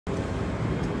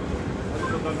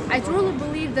I truly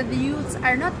believe that the youths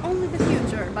are not only the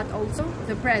future, but also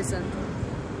the present.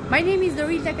 My name is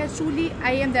Dorilda Kaculi.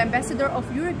 I am the ambassador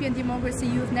of European Democracy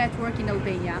Youth Network in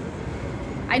Albania.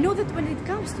 I know that when it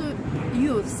comes to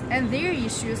youths and their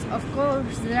issues, of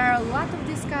course, there are a lot of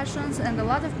discussions and a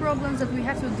lot of problems that we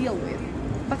have to deal with.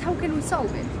 But how can we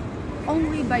solve it?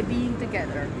 Only by being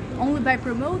together, only by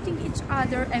promoting each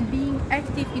other and being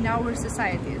active in our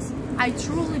societies. I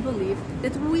truly believe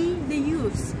that we, the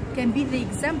youths, can be the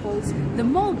examples, the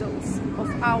models of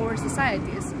our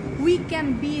societies. We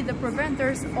can be the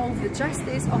preventers of the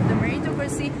justice, of the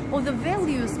meritocracy, of the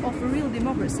values of real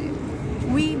democracy.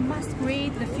 We must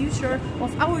create the future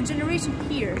of our generation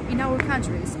here in our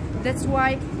countries. That's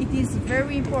why it is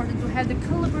very important to have the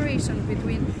collaboration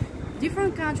between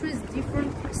different countries,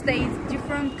 different states,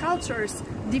 different cultures,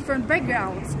 different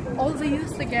backgrounds. All the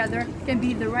youth together can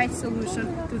be the right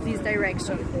solution to this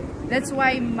direction. That's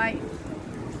why my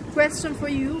question for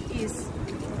you is,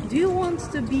 do you want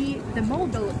to be the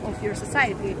model of your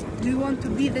society? Do you want to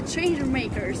be the change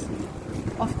makers?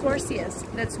 Of course, yes.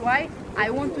 That's why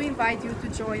I want to invite you to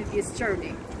join this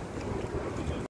journey.